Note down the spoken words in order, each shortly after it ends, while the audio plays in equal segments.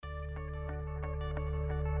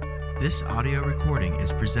This audio recording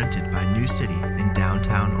is presented by New City in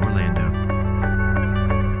downtown Orlando.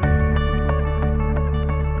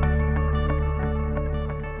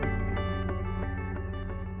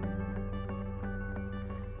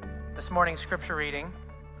 This morning's scripture reading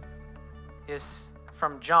is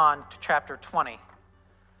from John chapter 20,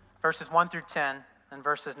 verses 1 through 10 and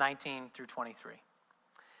verses 19 through 23.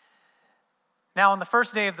 Now on the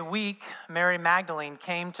first day of the week, Mary Magdalene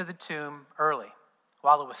came to the tomb early,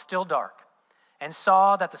 while it was still dark, and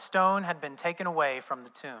saw that the stone had been taken away from the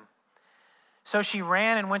tomb. So she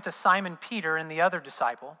ran and went to Simon Peter and the other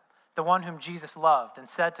disciple, the one whom Jesus loved, and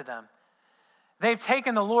said to them, "They've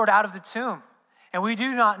taken the Lord out of the tomb, and we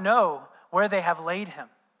do not know where they have laid him."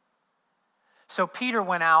 So Peter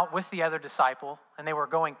went out with the other disciple, and they were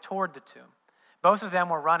going toward the tomb. Both of them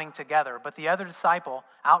were running together, but the other disciple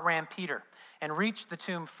outran Peter and reached the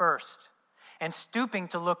tomb first. And stooping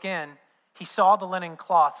to look in, he saw the linen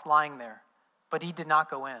cloths lying there, but he did not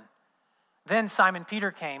go in. Then Simon Peter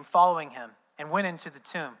came, following him, and went into the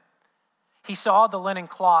tomb. He saw the linen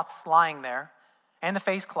cloths lying there, and the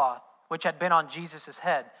face cloth, which had been on Jesus'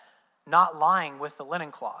 head, not lying with the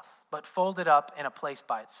linen cloths, but folded up in a place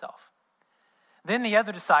by itself. Then the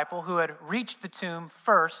other disciple, who had reached the tomb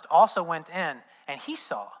first, also went in, and he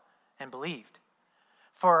saw and believed.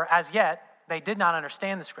 For as yet they did not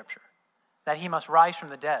understand the scripture, that he must rise from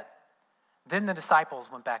the dead. Then the disciples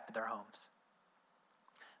went back to their homes.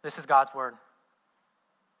 This is God's word.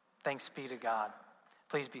 Thanks be to God.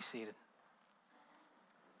 Please be seated.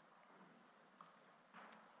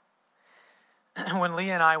 When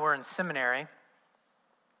Leah and I were in seminary,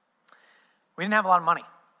 we didn't have a lot of money.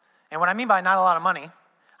 And what I mean by not a lot of money,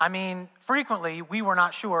 I mean frequently we were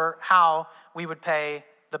not sure how we would pay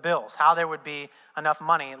the bills, how there would be enough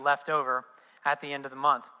money left over at the end of the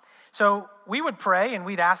month. So we would pray and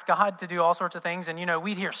we'd ask God to do all sorts of things. And,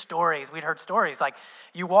 we'd hear stories. We'd heard stories like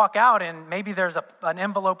you walk out and maybe there's an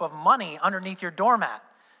envelope of money underneath your doormat.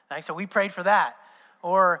 Right? So we prayed for that.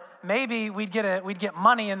 Or maybe we'd get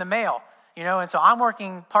money in the mail, And so I'm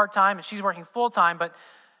working part-time and she's working full-time. But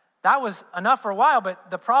that was enough for a while. But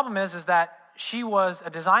the problem is that she was a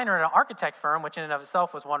designer at an architect firm, which in and of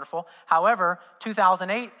itself was wonderful. However,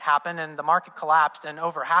 2008 happened and the market collapsed, and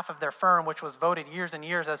over half of their firm, which was voted years and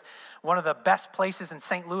years as one of the best places in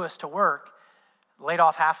St. Louis to work, laid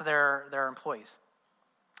off half of their employees.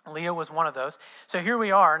 Leah was one of those. So here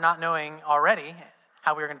we are, not knowing already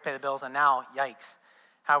how we were going to pay the bills, and now, yikes,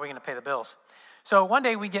 how are we going to pay the bills? So one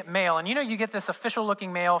day we get mail, and you get this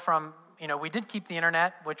official-looking mail from, we did keep the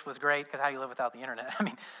internet, which was great, because how do you live without the internet?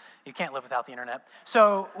 You can't live without the internet.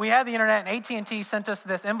 So we had the internet, and AT&T sent us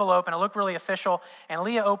this envelope, and it looked really official, and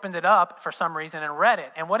Leah opened it up for some reason and read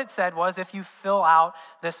it. And what it said was, if you fill out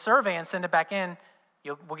this survey and send it back in,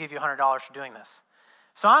 we'll give you $100 for doing this.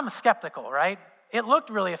 So I'm skeptical, right? It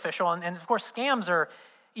looked really official, and of course, scams are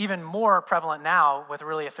even more prevalent now with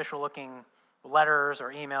really official-looking letters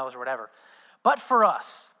or emails or whatever. But for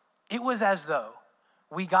us, it was as though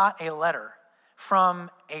we got a letter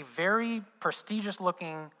from a very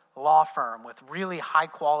prestigious-looking law firm with really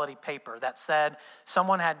high-quality paper that said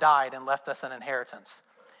someone had died and left us an inheritance.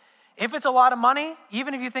 If it's a lot of money,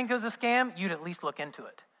 even if you think it was a scam, you'd at least look into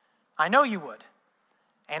it. I know you would.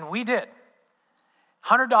 And we did.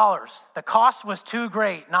 $100. The cost was too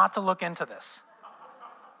great not to look into this.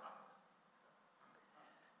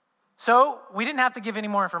 So we didn't have to give any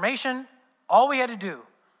more information. All we had to do,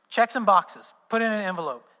 check some boxes, put it in an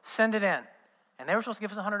envelope, send it in. And they were supposed to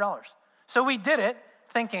give us $100. So we did it,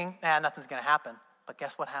 thinking, nothing's going to happen. But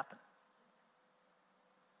guess what happened?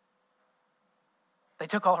 They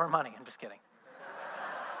took all of our money. I'm just kidding.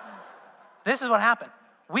 This is what happened.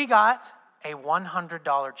 We got a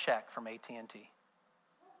 $100 check from AT&T.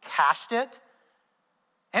 Cashed it,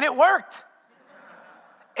 and it worked.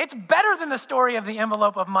 It's better than the story of the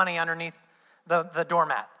envelope of money underneath the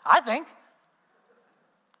doormat, I think.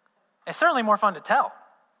 It's certainly more fun to tell.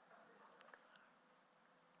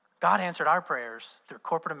 God answered our prayers through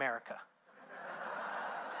corporate America.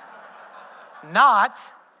 Not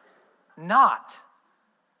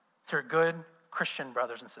through good Christian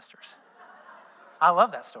brothers and sisters. I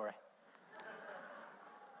love that story.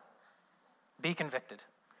 Be convicted.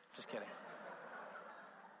 Just kidding.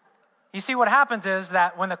 You see, what happens is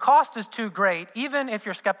that when the cost is too great, even if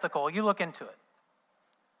you're skeptical, you look into it.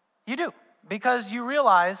 You do, because you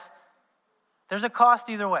realize there's a cost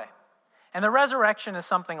either way. And the resurrection is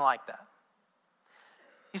something like that.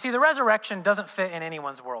 You see, the resurrection doesn't fit in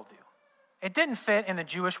anyone's worldview. It didn't fit in the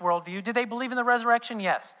Jewish worldview. Did they believe in the resurrection?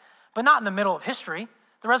 Yes. But not in the middle of history.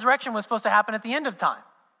 The resurrection was supposed to happen at the end of time.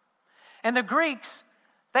 And the Greeks,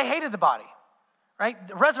 they hated the body. right?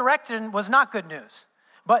 The resurrection was not good news,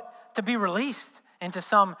 but to be released into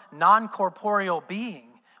some non-corporeal being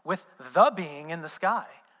with the being in the sky,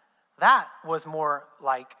 that was more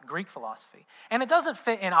like Greek philosophy. And it doesn't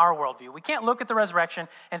fit in our worldview. We can't look at the resurrection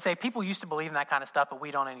and say people used to believe in that kind of stuff, but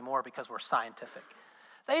we don't anymore because we're scientific.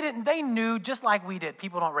 They knew just like we did,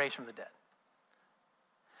 people don't raise from the dead.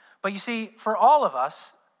 But you see, for all of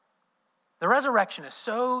us, the resurrection is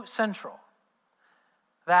so central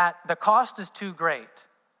that the cost is too great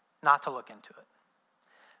not to look into it.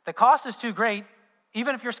 The cost is too great,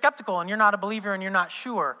 even if you're skeptical and you're not a believer and you're not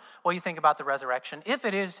sure what you think about the resurrection. If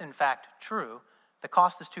it is, in fact, true, the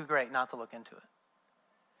cost is too great not to look into it.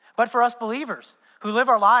 But for us believers who live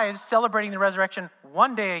our lives celebrating the resurrection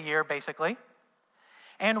one day a year, basically,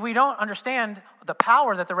 and we don't understand the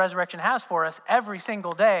power that the resurrection has for us every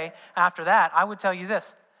single day after that, I would tell you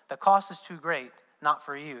this: the cost is too great not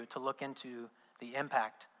for you to look into the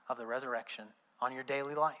impact of the resurrection on your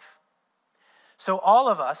daily life. So all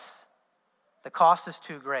of us, the cost is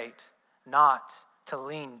too great not to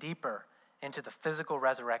lean deeper into the physical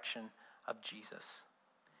resurrection of Jesus.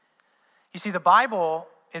 You see, the Bible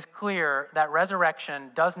is clear that resurrection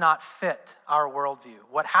does not fit our worldview.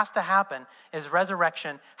 What has to happen is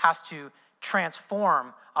resurrection has to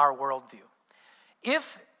transform our worldview.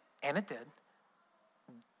 If, and it did,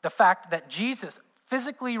 the fact that Jesus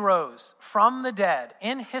physically rose from the dead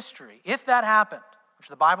in history, if that happened, which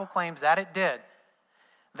the Bible claims that it did,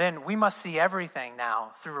 then we must see everything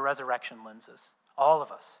now through resurrection lenses. All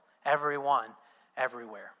of us, everyone,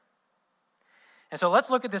 everywhere. And so let's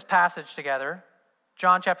look at this passage together,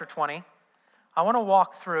 John chapter 20. I want to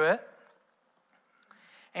walk through it.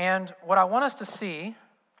 And what I want us to see,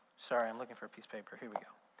 sorry, I'm looking for a piece of paper. Here we go.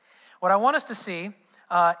 What I want us to see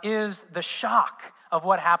is the shock of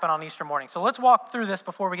what happened on Easter morning. So let's walk through this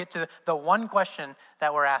before we get to the one question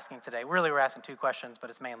that we're asking today. Really, we're asking two questions, but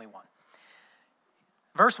it's mainly one.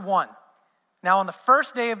 Verse 1. Now on the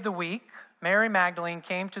first day of the week, Mary Magdalene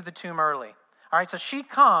came to the tomb early. All right, so she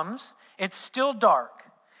comes, it's still dark,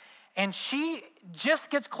 and she just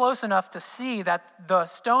gets close enough to see that the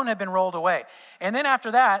stone had been rolled away. And then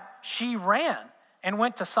after that, she ran and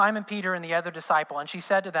went to Simon Peter and the other disciple, and she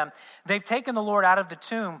said to them, "They've taken the Lord out of the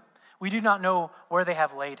tomb. We do not know where they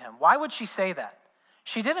have laid him." Why would she say that?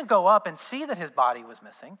 She didn't go up and see that his body was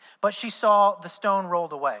missing, but she saw the stone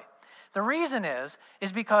rolled away. The reason is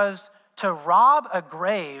because to rob a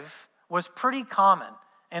grave was pretty common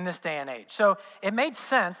in this day and age. So it made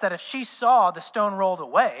sense that if she saw the stone rolled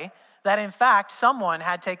away, that in fact someone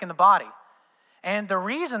had taken the body. And the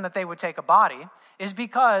reason that they would take a body is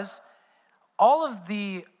because all of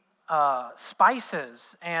the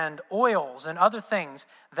spices and oils and other things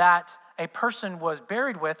that a person was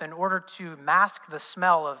buried with in order to mask the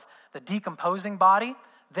smell of the decomposing body,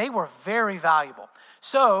 they were very valuable.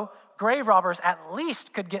 So grave robbers at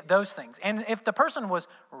least could get those things. And if the person was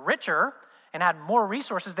richer and had more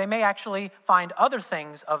resources, they may actually find other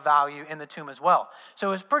things of value in the tomb as well. So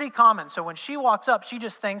it was pretty common. So when she walks up, she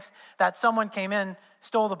just thinks that someone came in,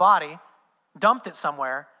 stole the body, dumped it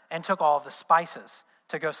somewhere, and took all of the spices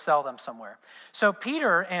to go sell them somewhere. So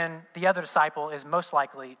Peter and the other disciple is most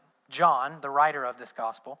likely John, the writer of this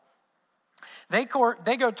gospel. They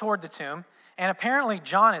go toward the tomb, and apparently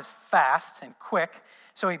John is fast and quick,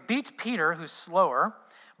 so he beats Peter, who's slower,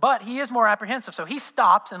 but he is more apprehensive. So he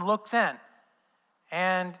stops and looks in.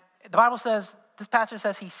 And the Bible says, this passage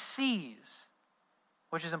says he sees,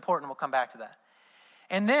 which is important. We'll come back to that.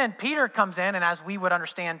 And then Peter comes in, and as we would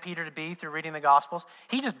understand Peter to be through reading the Gospels,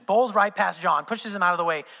 he just bowls right past John, pushes him out of the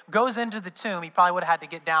way, goes into the tomb. He probably would have had to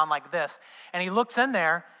get down like this. And he looks in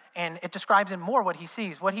there, and it describes in more what he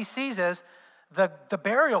sees. What he sees is the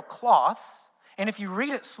burial cloths, and if you read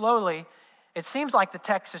it slowly, it seems like the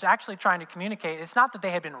text is actually trying to communicate. It's not that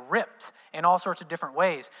they had been ripped in all sorts of different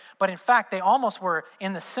ways, but in fact, they almost were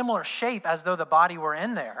in the similar shape as though the body were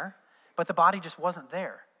in there, but the body just wasn't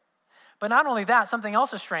there. But not only that, something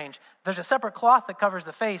else is strange. There's a separate cloth that covers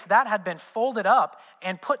the face. That had been folded up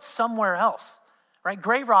and put somewhere else, right?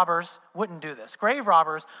 Grave robbers wouldn't do this. Grave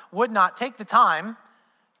robbers would not take the time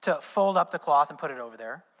to fold up the cloth and put it over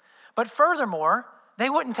there. But furthermore, they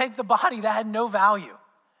wouldn't take the body that had no value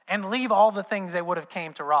and leave all the things they would have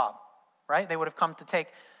came to rob, right? They would have come to take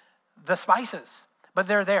the spices, but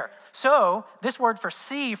they're there. So this word for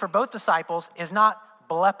see for both disciples is not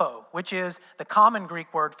blepo, which is the common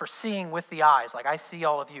Greek word for seeing with the eyes. Like I see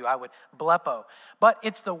all of you, I would blepo. But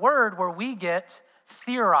it's the word where we get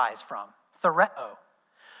theorize from, theoreo.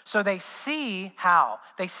 So they see how?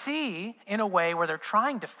 They see in a way where they're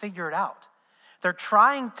trying to figure it out. They're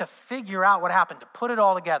trying to figure out what happened, to put it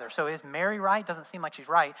all together. So is Mary right? Doesn't seem like she's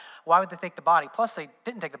right. Why would they take the body? Plus, they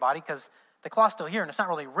didn't take the body because the cloth's still here and it's not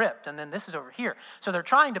really ripped, and then this is over here. So they're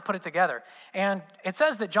trying to put it together. And it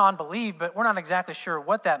says that John believed, but we're not exactly sure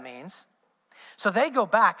what that means. So they go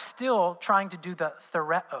back still trying to do the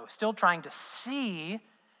theoreo, still trying to see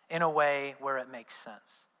in a way where it makes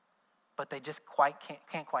sense. But they just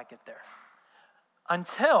can't quite get there.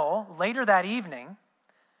 Until later that evening,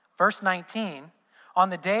 verse 19, on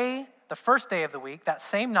the first day of the week, that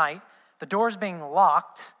same night, the doors being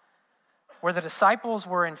locked, where the disciples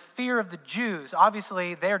were in fear of the Jews.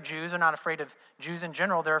 Obviously, they're Jews. They're not afraid of Jews in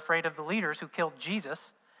general. They're afraid of the leaders who killed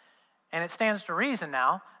Jesus. And it stands to reason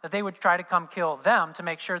now that they would try to come kill them to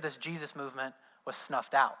make sure this Jesus movement was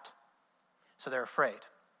snuffed out. So they're afraid.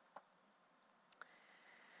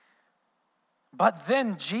 But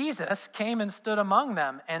then Jesus came and stood among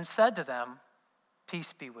them and said to them,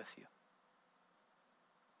 "Peace be with you."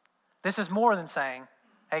 This is more than saying,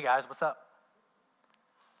 "Hey guys, what's up?"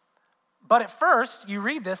 But at first, you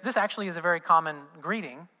read this actually is a very common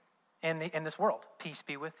greeting in this world. Peace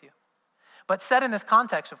be with you. But said in this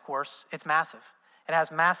context, of course, it's massive. It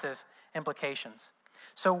has massive implications.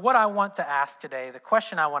 So what I want to ask today, the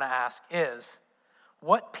question I want to ask is,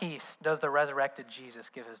 what peace does the resurrected Jesus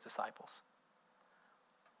give his disciples?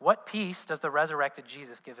 What peace does the resurrected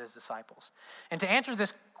Jesus give his disciples? And to answer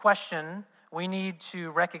this question, we need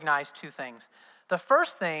to recognize two things. The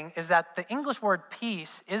first thing is that the English word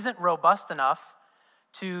peace isn't robust enough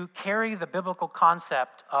to carry the biblical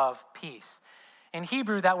concept of peace. In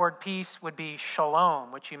Hebrew, that word peace would be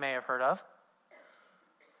shalom, which you may have heard of.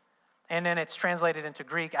 And then it's translated into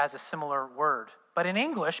Greek as a similar word. But in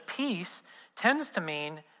English, peace tends to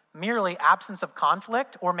mean merely absence of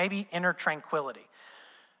conflict or maybe inner tranquility.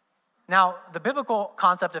 Now, the biblical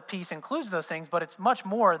concept of peace includes those things, but it's much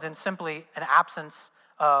more than simply an absence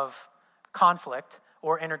of conflict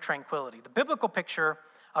or inner tranquility. The biblical picture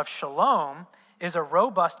of shalom is a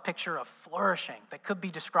robust picture of flourishing that could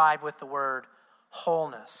be described with the word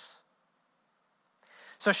wholeness.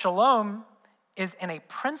 So shalom is in a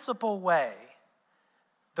principal way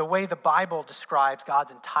the way the Bible describes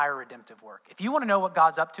God's entire redemptive work. If you want to know what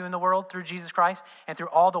God's up to in the world through Jesus Christ and through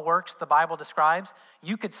all the works the Bible describes,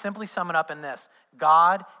 you could simply sum it up in this: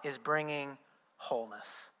 God is bringing wholeness.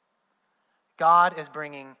 God is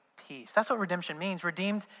bringing peace. That's what redemption means.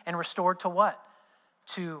 Redeemed and restored to what?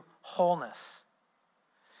 To wholeness.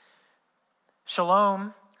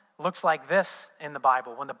 Shalom looks like this in the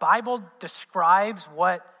Bible. When the Bible describes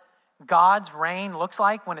what God's reign looks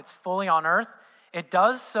like when it's fully on earth, it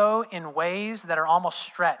does so in ways that are almost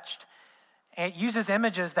stretched. It uses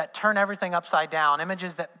images that turn everything upside down,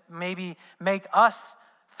 images that maybe make us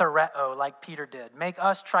theoreo, like Peter did, make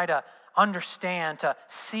us try to understand, to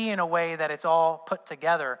see in a way that it's all put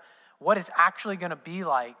together what it's actually going to be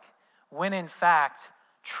like when in fact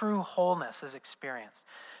true wholeness is experienced.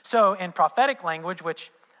 So in prophetic language,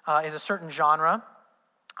 which is a certain genre,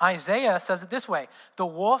 Isaiah says it this way: the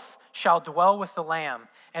wolf shall dwell with the lamb,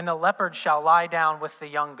 and the leopard shall lie down with the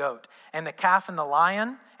young goat, and the calf and the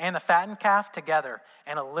lion and the fattened calf together,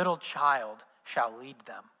 and a little child shall lead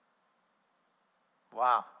them.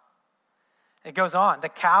 Wow. It goes on: the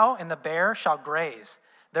cow and the bear shall graze,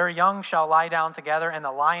 their young shall lie down together, and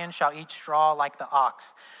the lion shall eat straw like the ox.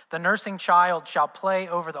 The nursing child shall play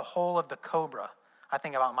over the hole of the cobra. I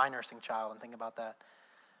think about my nursing child and think about that.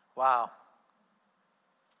 Wow.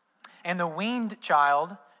 And the weaned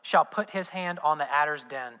child shall put his hand on the adder's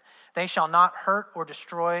den. They shall not hurt or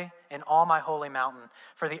destroy in all my holy mountain,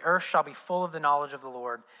 for the earth shall be full of the knowledge of the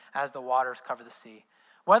Lord as the waters cover the sea.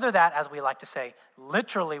 Whether that, as we like to say,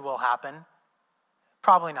 literally will happen,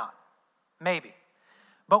 probably not. Maybe.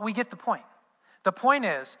 But we get the point. The point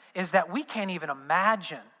is that we can't even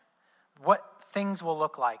imagine what things will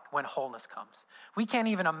look like when wholeness comes. We can't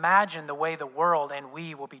even imagine the way the world and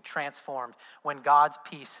we will be transformed when God's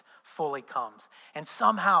peace fully comes. And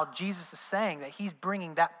somehow Jesus is saying that he's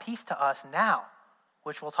bringing that peace to us now,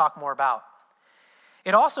 which we'll talk more about.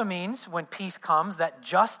 It also means when peace comes that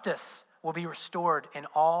justice will be restored in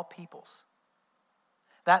all peoples,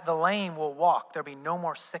 that the lame will walk, there'll be no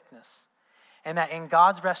more sickness, and that in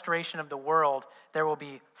God's restoration of the world, there will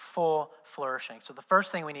be full flourishing. So the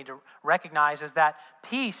first thing we need to recognize is that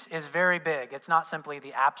peace is very big. It's not simply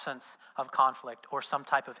the absence of conflict or some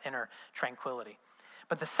type of inner tranquility.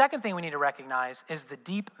 But the second thing we need to recognize is the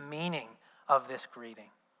deep meaning of this greeting.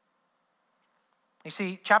 You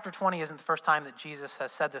see, chapter 20 isn't the first time that Jesus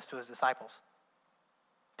has said this to his disciples.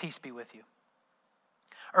 Peace be with you.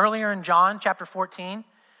 Earlier in John chapter 14,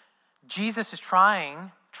 Jesus is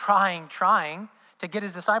trying to get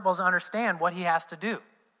his disciples to understand what he has to do.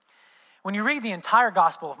 When you read the entire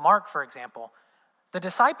Gospel of Mark, for example, the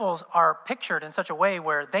disciples are pictured in such a way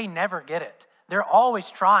where they never get it. They're always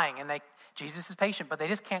trying, and Jesus is patient, but they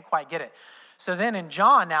just can't quite get it. So then in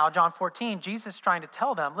John 14, Jesus is trying to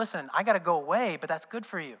tell them, listen, I got to go away, but that's good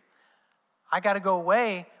for you. I got to go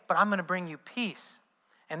away, but I'm going to bring you peace.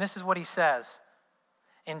 And this is what he says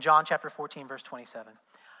in John chapter 14, verse 27.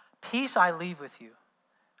 Peace I leave with you.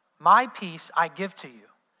 My peace I give to you.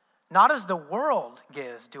 Not as the world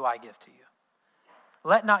gives do I give to you.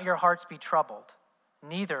 Let not your hearts be troubled,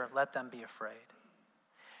 neither let them be afraid.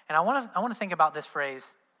 And I want to think about this phrase,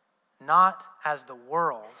 not as the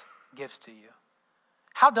world gives to you.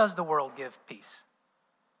 How does the world give peace?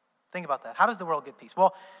 Think about that. How does the world give peace?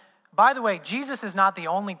 Well, by the way, Jesus is not the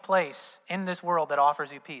only place in this world that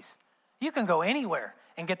offers you peace. You can go anywhere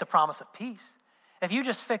and get the promise of peace. If you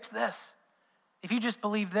just fix this, if you just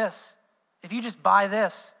believe this, if you just buy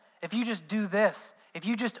this, if you just do this, if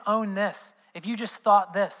you just own this, if you just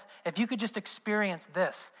thought this, if you could just experience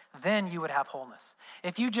this, then you would have wholeness.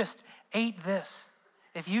 If you just ate this,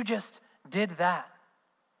 if you just did that,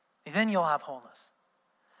 then you'll have wholeness.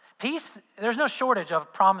 Peace, there's no shortage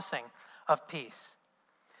of promising of peace.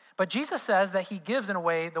 But Jesus says that he gives in a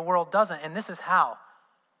way the world doesn't, and this is how.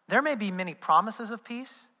 There may be many promises of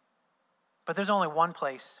peace, but there's only one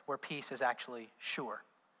place where peace is actually sure.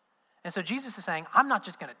 And so Jesus is saying, I'm not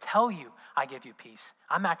just going to tell you I give you peace.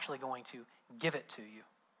 I'm actually going to give it to you.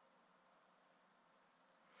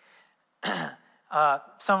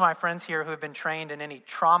 Some of my friends here who have been trained in any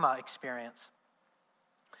trauma experience,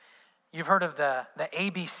 you've heard of the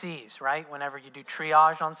ABCs, right? Whenever you do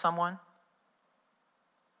triage on someone.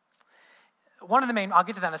 I'll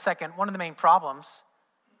get to that in a second. One of the main problems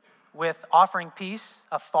with offering peace,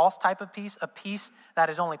 a false type of peace, a peace that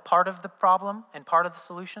is only part of the problem and part of the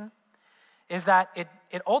solution, is that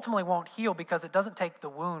it ultimately won't heal because it doesn't take the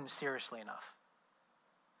wound seriously enough.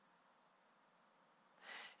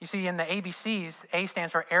 You see, in the ABCs, A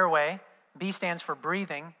stands for airway, B stands for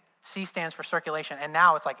breathing, C stands for circulation, and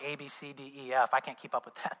now it's like A, B, C, D, E, F. I can't keep up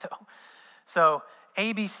with that, though. So,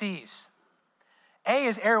 ABCs. A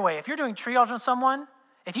is airway. If you're doing triage on someone,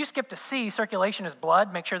 if you skip to C, circulation is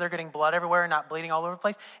blood. Make sure they're getting blood everywhere and not bleeding all over the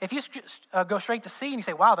place. If you go straight to C and you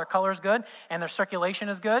say, wow, their color is good and their circulation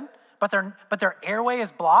is good, but their airway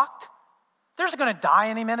is blocked, they're just going to die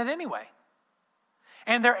any minute anyway.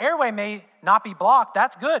 And their airway may not be blocked,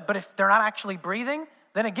 that's good, but if they're not actually breathing,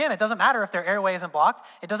 then again, it doesn't matter if their airway isn't blocked.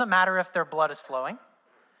 It doesn't matter if their blood is flowing.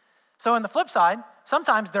 So on the flip side,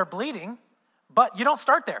 sometimes they're bleeding, but you don't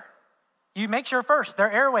start there. You make sure first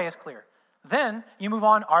their airway is clear. Then you move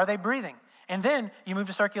on, are they breathing? And then you move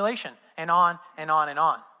to circulation, and on and on and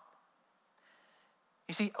on.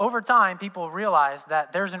 You see, over time, people realize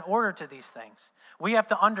that there's an order to these things. We have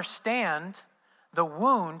to understand the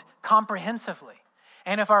wound comprehensively.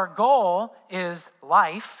 And if our goal is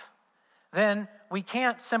life, then we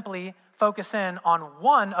can't simply focus in on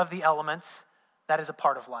one of the elements that is a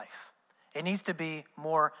part of life. It needs to be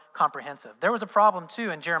more comprehensive. There was a problem too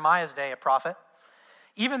in Jeremiah's day, a prophet.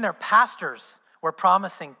 Even their pastors were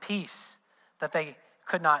promising peace that they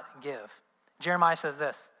could not give. Jeremiah says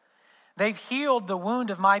this, they've healed the wound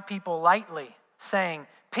of my people lightly, saying,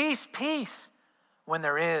 peace, peace, when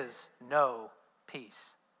there is no peace.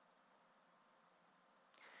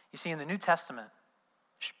 You see, in the New Testament,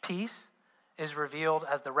 peace is revealed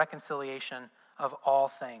as the reconciliation of all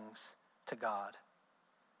things to God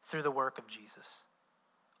through the work of Jesus.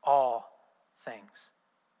 All things.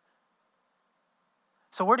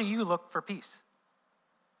 So where do you look for peace?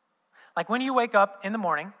 Like when you wake up in the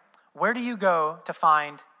morning, where do you go to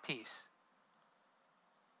find peace?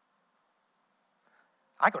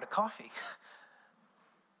 I go to coffee.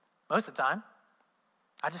 Most of the time.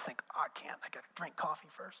 I just think, I can't. I got to drink coffee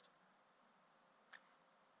first.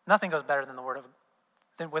 Nothing goes better than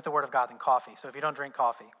with the Word of God than coffee. So if you don't drink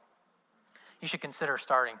coffee, you should consider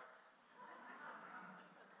starting.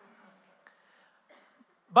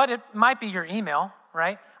 But it might be your email,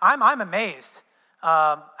 right? I'm amazed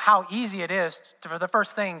how easy it is for the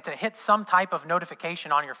first thing to hit some type of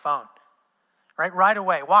notification on your phone, right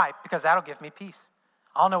away. Why? Because that'll give me peace.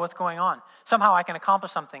 I'll know what's going on. Somehow I can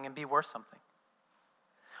accomplish something and be worth something.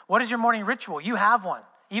 What is your morning ritual? You have one.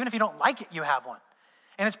 Even if you don't like it, you have one.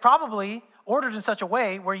 And it's probably ordered in such a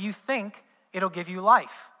way where you think it'll give you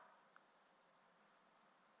life.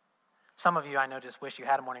 Some of you, I know, just wish you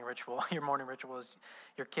had a morning ritual. Your morning ritual is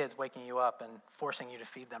your kids waking you up and forcing you to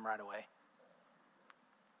feed them right away.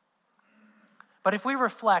 But if we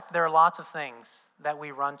reflect, there are lots of things that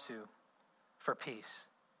we run to for peace.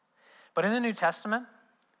 But in the New Testament,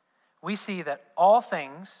 we see that all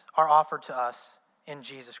things are offered to us in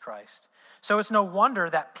Jesus Christ. So it's no wonder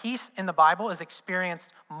that peace in the Bible is experienced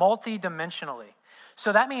multidimensionally.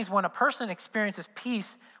 So that means when a person experiences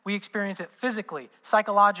peace, we experience it physically,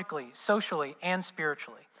 psychologically, socially, and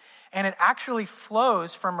spiritually. And it actually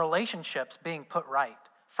flows from relationships being put right.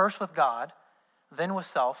 First with God, then with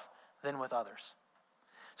self, then with others.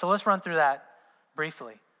 So let's run through that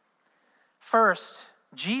briefly. First,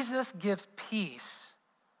 Jesus gives peace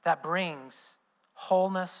that brings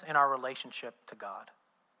wholeness in our relationship to God.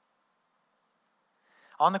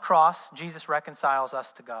 On the cross, Jesus reconciles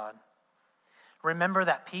us to God. Remember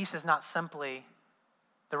that peace is not simply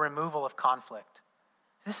the removal of conflict.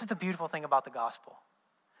 This is the beautiful thing about the gospel.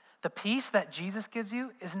 The peace that Jesus gives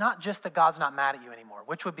you is not just that God's not mad at you anymore,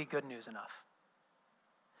 which would be good news enough.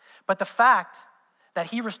 But the fact that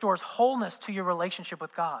he restores wholeness to your relationship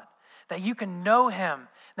with God, that you can know him,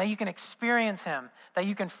 that you can experience him, that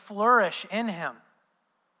you can flourish in him.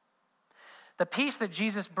 The peace that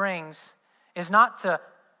Jesus brings is not to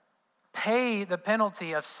pay the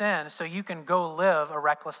penalty of sin so you can go live a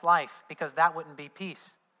reckless life, because that wouldn't be peace.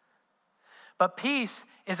 But peace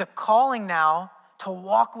is a calling now to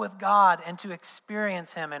walk with God and to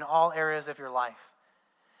experience him in all areas of your life.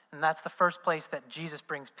 And that's the first place that Jesus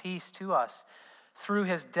brings peace to us, through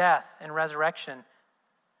his death and resurrection.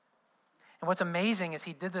 And what's amazing is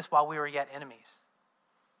he did this while we were yet enemies.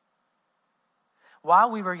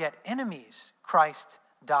 While we were yet enemies, Christ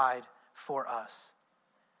died for us.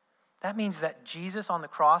 That means that Jesus on the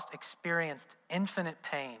cross experienced infinite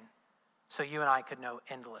pain so you and I could know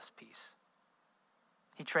endless peace.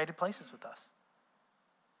 He traded places with us.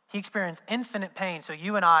 He experienced infinite pain so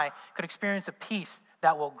you and I could experience a peace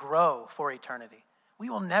that will grow for eternity. We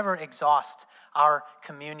will never exhaust our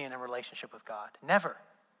communion and relationship with God. Never.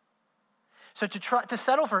 So to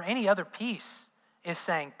settle for any other peace is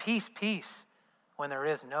saying peace, peace, when there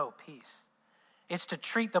is no peace. It's to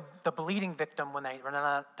treat the bleeding victim when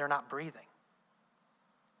they're not breathing.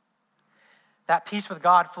 That peace with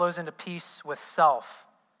God flows into peace with self.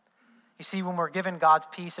 You see, when we're given God's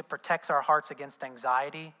peace, it protects our hearts against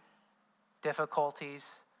anxiety, difficulties,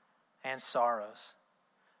 and sorrows.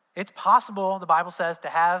 It's possible, the Bible says, to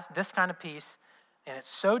have this kind of peace, and it's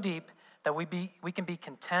so deep that we can be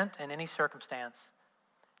content in any circumstance,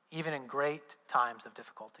 even in great times of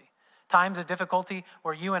difficulty. Times of difficulty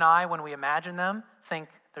where you and I, when we imagine them, think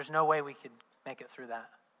there's no way we could make it through that.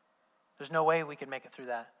 There's no way we could make it through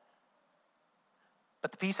that.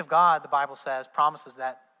 But the peace of God, the Bible says, promises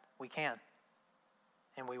that we can,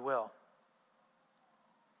 and we will.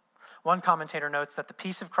 One commentator notes that the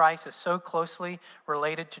peace of Christ is so closely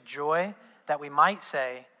related to joy that we might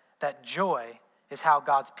say that joy is how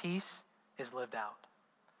God's peace is lived out.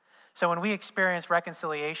 So when we experience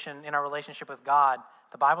reconciliation in our relationship with God,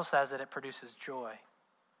 the Bible says that it produces joy.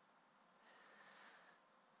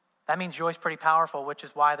 That means joy is pretty powerful, which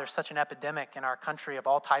is why there's such an epidemic in our country of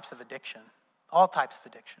all types of addiction. All types of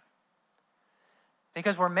addiction.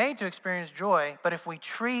 Because we're made to experience joy, but if we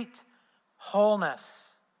treat wholeness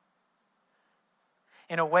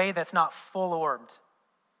in a way that's not full-orbed,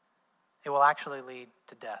 it will actually lead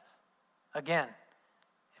to death. Again,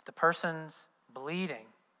 if the person's bleeding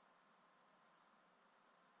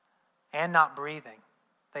and not breathing,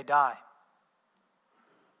 they die.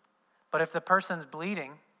 But if the person isn't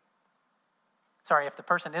bleeding,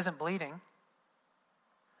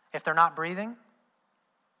 if they're not breathing,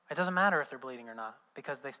 it doesn't matter if they're bleeding or not,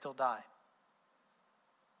 because they still die.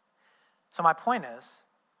 So my point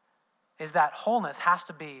is that wholeness has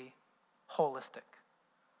to be holistic,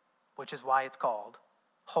 which is why it's called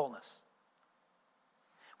wholeness.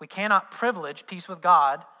 We cannot privilege peace with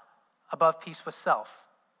God above peace with self,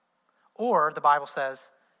 or the Bible says,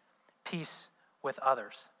 peace with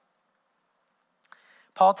others.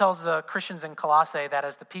 Paul tells the Christians in Colossae that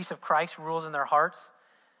as the peace of Christ rules in their hearts,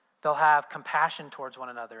 they'll have compassion towards one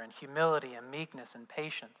another and humility and meekness and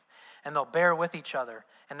patience, and they'll bear with each other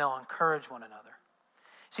and they'll encourage one another.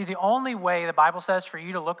 See, the only way the Bible says for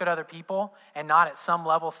you to look at other people and not at some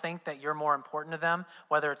level think that you're more important to them,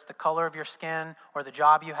 whether it's the color of your skin or the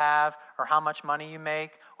job you have or how much money you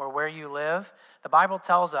make or where you live, the Bible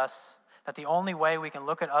tells us that the only way we can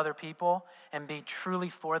look at other people and be truly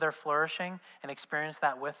for their flourishing and experience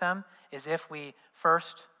that with them is if we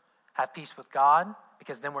first have peace with God,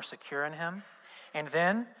 because then we're secure in him. And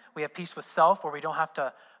then we have peace with self, where we don't have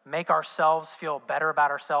to make ourselves feel better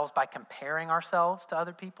about ourselves by comparing ourselves to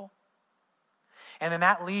other people. And then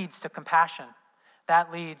that leads to compassion.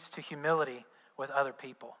 That leads to humility with other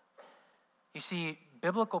people. You see,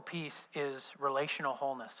 biblical peace is relational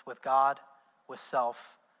wholeness with God, with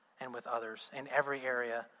self, and with others in every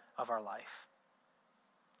area of our life.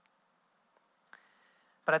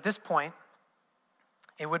 But at this point,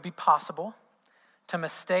 it would be possible to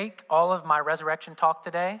mistake all of my resurrection talk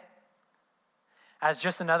today as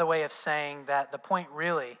just another way of saying that the point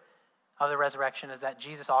really of the resurrection is that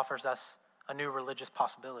Jesus offers us a new religious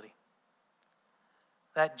possibility.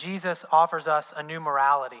 That Jesus offers us a new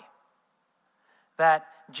morality. That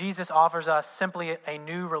Jesus offers us simply a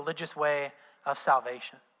new religious way of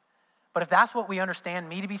salvation. But if that's what we understand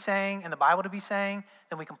me to be saying and the Bible to be saying,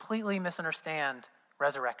 then we completely misunderstand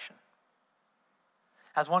resurrection.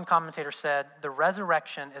 As one commentator said, the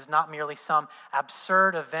resurrection is not merely some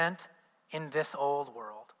absurd event in this old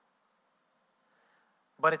world,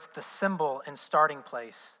 but it's the symbol and starting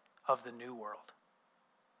place of the new world.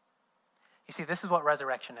 You see, this is what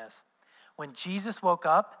resurrection is. When Jesus woke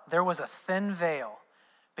up, there was a thin veil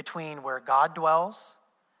between where God dwells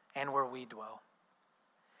and where we dwell.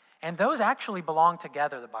 And those actually belong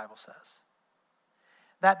together, the Bible says.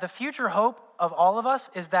 That the future hope of all of us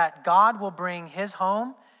is that God will bring his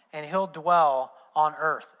home and he'll dwell on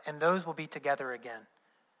earth, and those will be together again.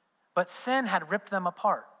 But sin had ripped them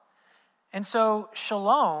apart. And so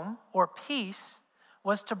shalom, or peace,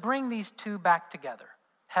 was to bring these two back together,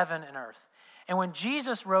 heaven and earth. And when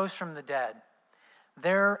Jesus rose from the dead,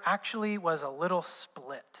 there actually was a little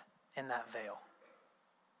split in that veil.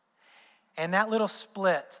 And that little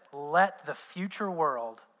split let the future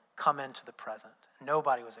world come into the present.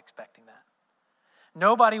 Nobody was expecting that.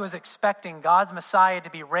 Nobody was expecting God's Messiah to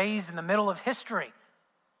be raised in the middle of history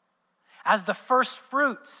as the first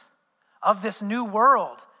fruits of this new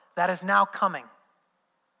world that is now coming.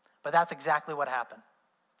 But that's exactly what happened.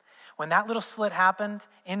 When that little slit happened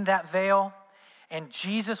in that veil and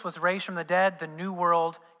Jesus was raised from the dead, the new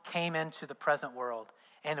world came into the present world.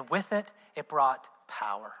 And with it, it brought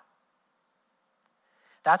power.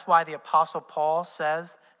 That's why the Apostle Paul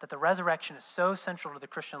says that the resurrection is so central to the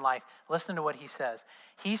Christian life. Listen to what he says.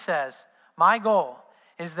 He says, my goal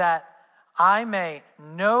is that I may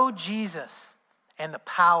know Jesus and the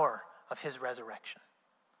power of his resurrection.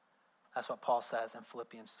 That's what Paul says in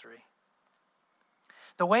Philippians 3.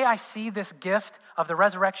 The way I see this gift of the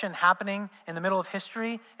resurrection happening in the middle of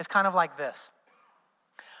history is kind of like this.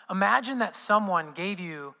 Imagine that someone gave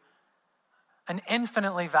you an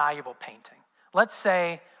infinitely valuable painting. Let's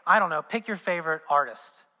say, I don't know, pick your favorite artist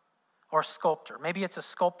or sculptor. Maybe it's a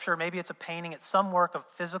sculpture, maybe it's a painting, it's some work of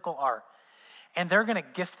physical art. And they're going to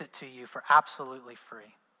gift it to you for absolutely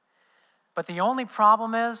free. But the only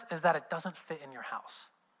problem is that it doesn't fit in your house.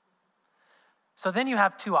 So then you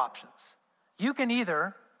have two options. You can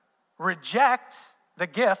either reject the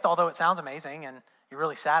gift, although it sounds amazing and you're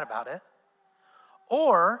really sad about it,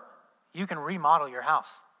 or you can remodel your house.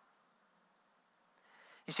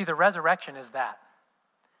 You see, the resurrection is that.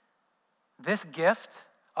 This gift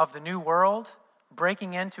of the new world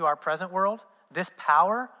breaking into our present world, this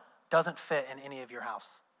power doesn't fit in any of your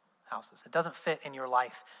houses. It doesn't fit in your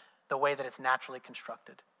life the way that it's naturally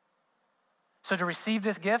constructed. So to receive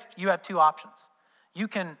this gift, you have two options. You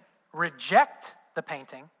can reject the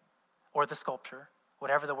painting or the sculpture,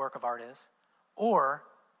 whatever the work of art is, or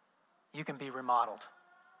you can be remodeled.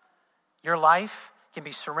 Your life can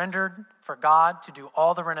be surrendered for God to do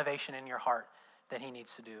all the renovation in your heart that he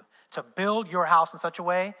needs to do, to build your house in such a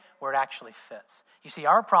way where it actually fits. You see,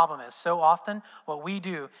 our problem is so often what we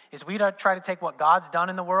do is we try to take what God's done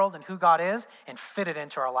in the world and who God is and fit it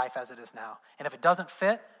into our life as it is now. And if it doesn't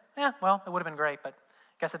fit, well, it would have been great, but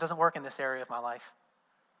I guess it doesn't work in this area of my life.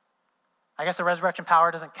 I guess the resurrection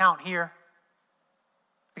power doesn't count here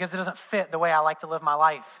because it doesn't fit the way I like to live my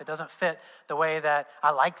life. It doesn't fit the way that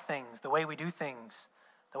I like things, the way we do things,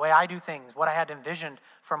 the way I do things, what I had envisioned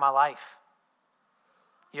for my life.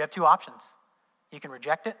 You have two options. You can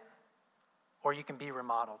reject it, or you can be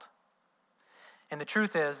remodeled. And the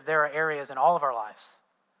truth is, there are areas in all of our lives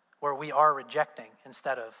where we are rejecting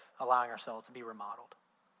instead of allowing ourselves to be remodeled.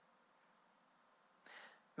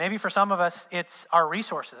 Maybe for some of us, it's our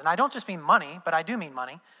resources. And I don't just mean money, but I do mean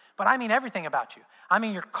money. But I mean everything about you. I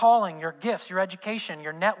mean your calling, your gifts, your education,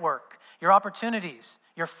 your network, your opportunities,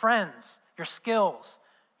 your friends, your skills.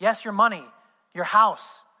 Yes, your money, your house,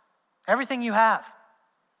 everything you have.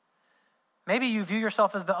 Maybe you view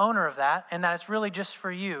yourself as the owner of that and that it's really just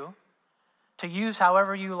for you to use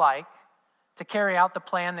however you like to carry out the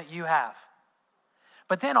plan that you have.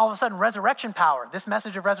 But then all of a sudden, resurrection power, this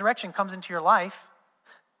message of resurrection comes into your life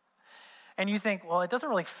and you think, well, it doesn't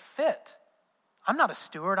really fit. I'm not a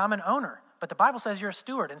steward, I'm an owner. But the Bible says you're a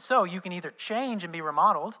steward. And so you can either change and be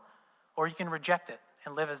remodeled or you can reject it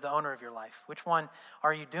and live as the owner of your life. Which one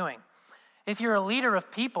are you doing? If you're a leader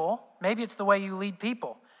of people, maybe it's the way you lead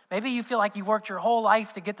people. Maybe you feel like you've worked your whole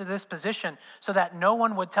life to get to this position so that no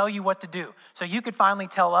one would tell you what to do, so you could finally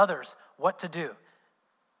tell others what to do.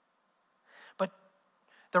 But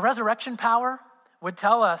the resurrection power would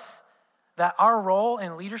tell us that our role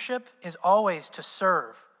in leadership is always to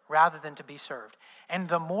serve rather than to be served. And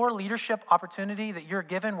the more leadership opportunity that you're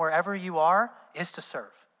given wherever you are is to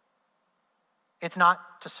serve. It's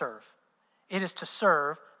not to serve. It is to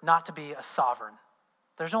serve, not to be a sovereign.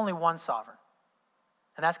 There's only one sovereign,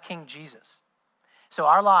 and that's King Jesus. So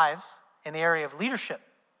our lives in the area of leadership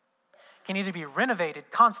can either be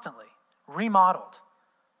renovated constantly, remodeled,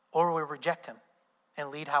 or we reject him and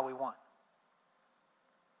lead how we want.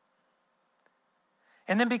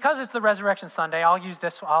 And then because it's the Resurrection Sunday,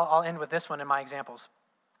 I'll end with this one in my examples.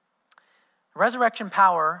 Resurrection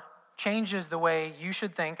power changes the way you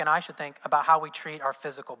should think and I should think about how we treat our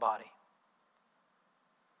physical body.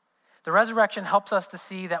 The resurrection helps us to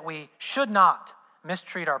see that we should not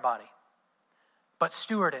mistreat our body, but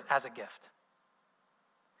steward it as a gift.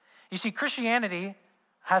 You see, Christianity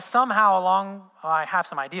has somehow I have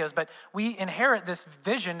some ideas, but we inherit this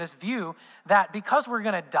vision, this view, that because we're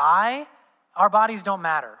going to die, our bodies don't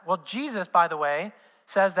matter. Well, Jesus, by the way,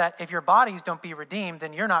 says that if your bodies don't be redeemed,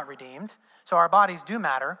 then you're not redeemed. So our bodies do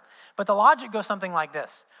matter. But the logic goes something like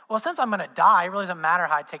this. Well, since I'm going to die, it really doesn't matter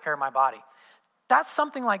how I take care of my body. That's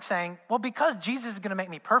something like saying, well, because Jesus is going to make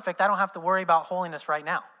me perfect, I don't have to worry about holiness right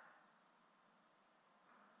now.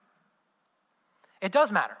 It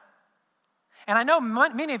does matter. And I know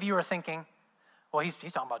many of you are thinking, well, he's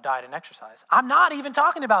talking about diet and exercise. I'm not even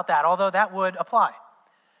talking about that, although that would apply.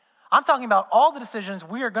 I'm talking about all the decisions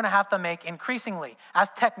we are going to have to make increasingly as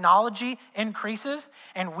technology increases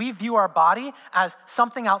and we view our body as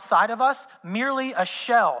something outside of us, merely a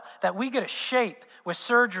shell that we get a shape with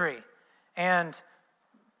surgery and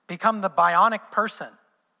become the bionic person,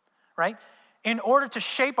 right? In order to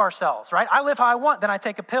shape ourselves, right? I live how I want, then I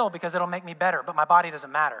take a pill because it'll make me better, but my body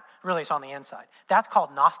doesn't matter. Really, it's on the inside. That's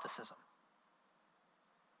called Gnosticism.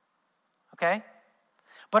 Okay?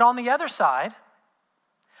 But on the other side,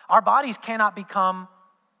 our bodies cannot become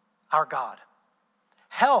our God.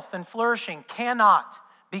 Health and flourishing cannot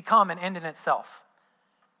become an end in itself.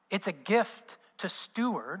 It's a gift to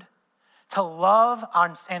steward, to love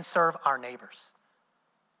and serve our neighbors.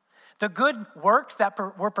 The good works that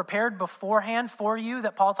were prepared beforehand for you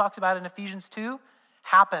that Paul talks about in Ephesians 2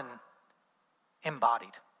 happen embodied.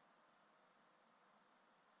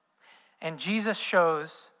 And Jesus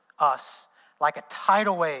shows us like a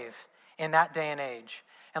tidal wave in that day and age,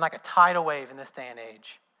 and like a tidal wave in this day and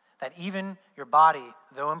age, that even your body,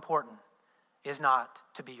 though important, is not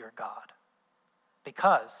to be your God.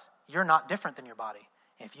 Because you're not different than your body.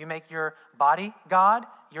 If you make your body God,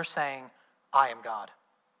 you're saying, I am God.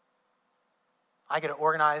 I get to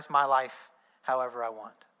organize my life however I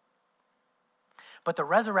want. But the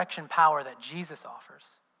resurrection power that Jesus offers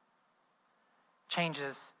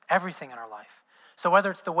changes everything in our life. So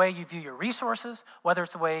whether it's the way you view your resources, whether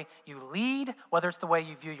it's the way you lead, whether it's the way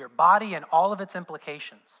you view your body and all of its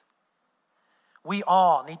implications, we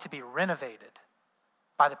all need to be renovated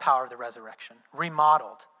by the power of the resurrection,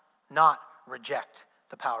 remodeled, not reject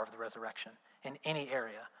the power of the resurrection in any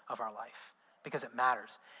area of our life, because it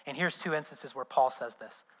matters. And here's two instances where Paul says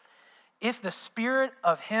this. If the spirit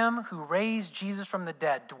of him who raised Jesus from the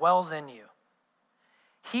dead dwells in you,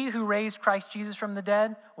 he who raised Christ Jesus from the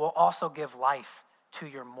dead will also give life to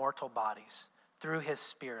your mortal bodies through his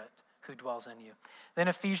spirit who dwells in you. Then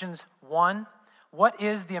Ephesians 1, what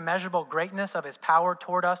is the immeasurable greatness of his power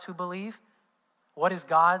toward us who believe? What is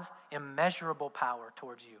God's immeasurable power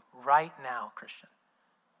towards you right now, Christian?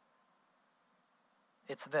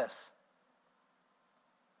 It's this.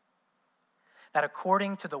 That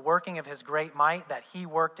according to the working of his great might that he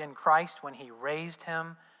worked in Christ when he raised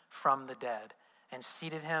him from the dead and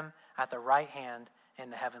seated him at the right hand in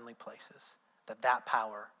the heavenly places, that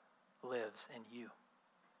power lives in you.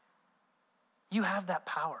 You have that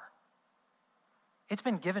power. It's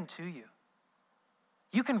been given to you.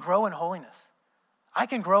 You can grow in holiness. I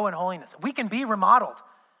can grow in holiness. We can be remodeled.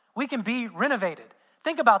 We can be renovated.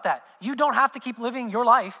 Think about that. You don't have to keep living your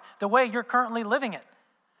life the way you're currently living it.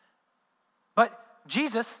 But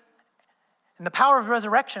Jesus, and the power of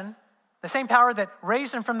resurrection, the same power that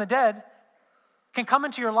raised him from the dead, can come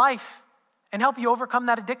into your life and help you overcome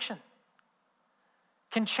that addiction.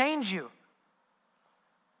 Can change you.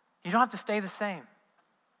 You don't have to stay the same.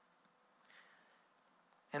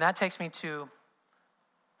 And that takes me to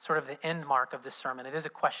sort of the end mark of this sermon. It is a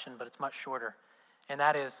question, but it's much shorter. And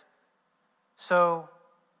that is, so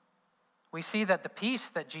we see that the peace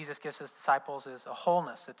that Jesus gives his disciples is a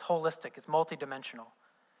wholeness. It's holistic. It's multidimensional.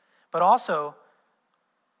 But also,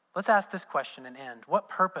 let's ask this question and end. What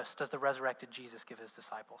purpose does the resurrected Jesus give his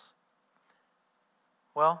disciples?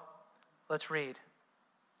 Well, let's read.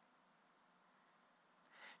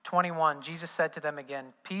 21, Jesus said to them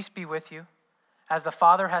again, "Peace be with you. As the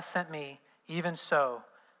Father has sent me, even so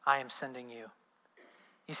I am sending you."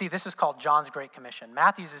 You see, this is called John's Great Commission.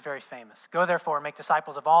 Matthew's is very famous. "Go therefore and make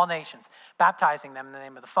disciples of all nations, baptizing them in the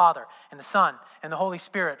name of the Father and the Son and the Holy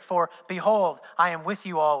Spirit. For behold, I am with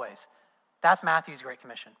you always." That's Matthew's Great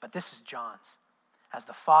Commission. But this is John's. "As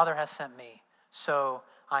the Father has sent me, so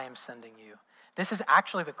I am sending you." This is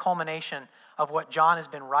actually the culmination of what John has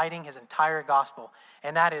been writing his entire gospel.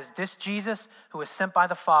 And that is, this Jesus who was sent by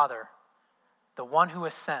the Father, the one who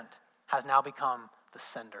was sent, has now become the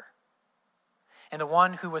sender. And the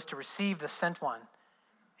one who was to receive the sent one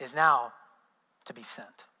is now to be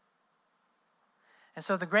sent. And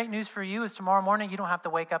so the great news for you is tomorrow morning, you don't have to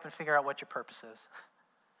wake up and figure out what your purpose is.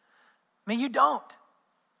 I mean, you don't.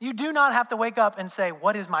 You do not have to wake up and say,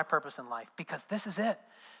 what is my purpose in life? Because this is it.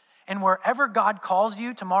 And wherever God calls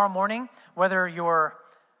you tomorrow morning, whether you're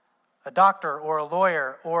a doctor or a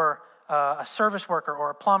lawyer or a service worker or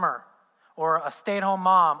a plumber or a stay-at-home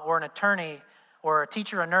mom or an attorney or a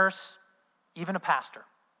teacher, a nurse, even a pastor,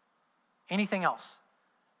 anything else,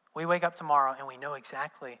 we wake up tomorrow and we know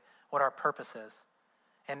exactly what our purpose is.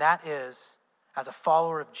 And that is, as a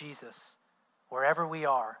follower of Jesus, wherever we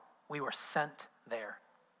are, we were sent there.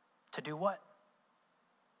 To do what?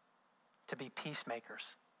 To be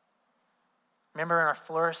peacemakers. Remember in our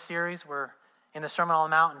Flourish series, we're in the Sermon on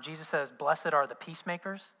the Mount, and Jesus says, "Blessed are the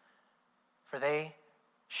peacemakers, for they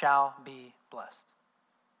shall be blessed."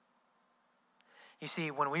 You see,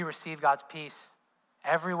 when we receive God's peace,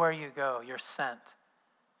 everywhere you go, you're sent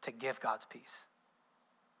to give God's peace.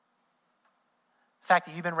 The fact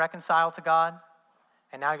that you've been reconciled to God,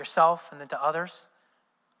 and now yourself, and then to others,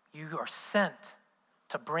 you are sent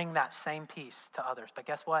to bring that same peace to others. But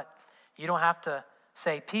guess what? You don't have to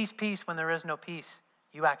say, "Peace, peace," when there is no peace.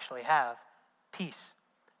 You actually have peace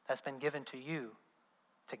that's been given to you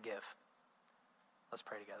to give. Let's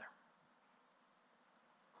pray together.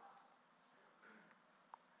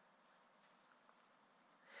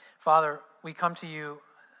 Father, we come to you,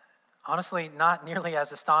 honestly, not nearly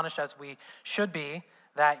as astonished as we should be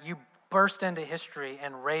that you burst into history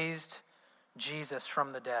and raised Jesus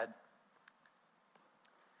from the dead.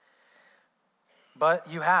 But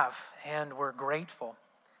you have, and we're grateful.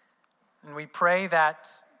 And we pray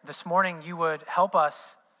that this morning you would help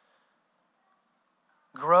us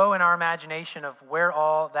grow in our imagination of where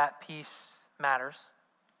all that peace matters.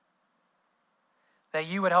 That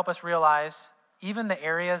you would help us realize even the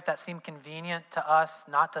areas that seem convenient to us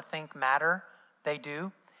not to think matter, they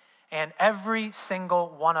do. And every single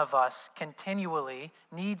one of us continually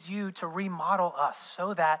needs you to remodel us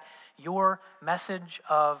so that your message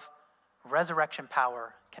of resurrection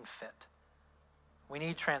power can fit. We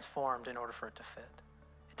need transformed in order for it to fit.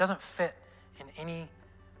 It doesn't fit in any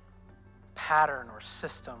pattern or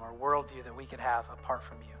system or worldview that we could have apart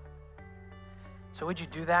from you. So would you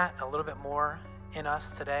do that a little bit more in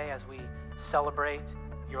us today as we celebrate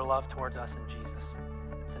your love towards us in Jesus?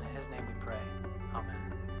 It's in his name we pray.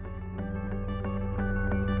 Amen.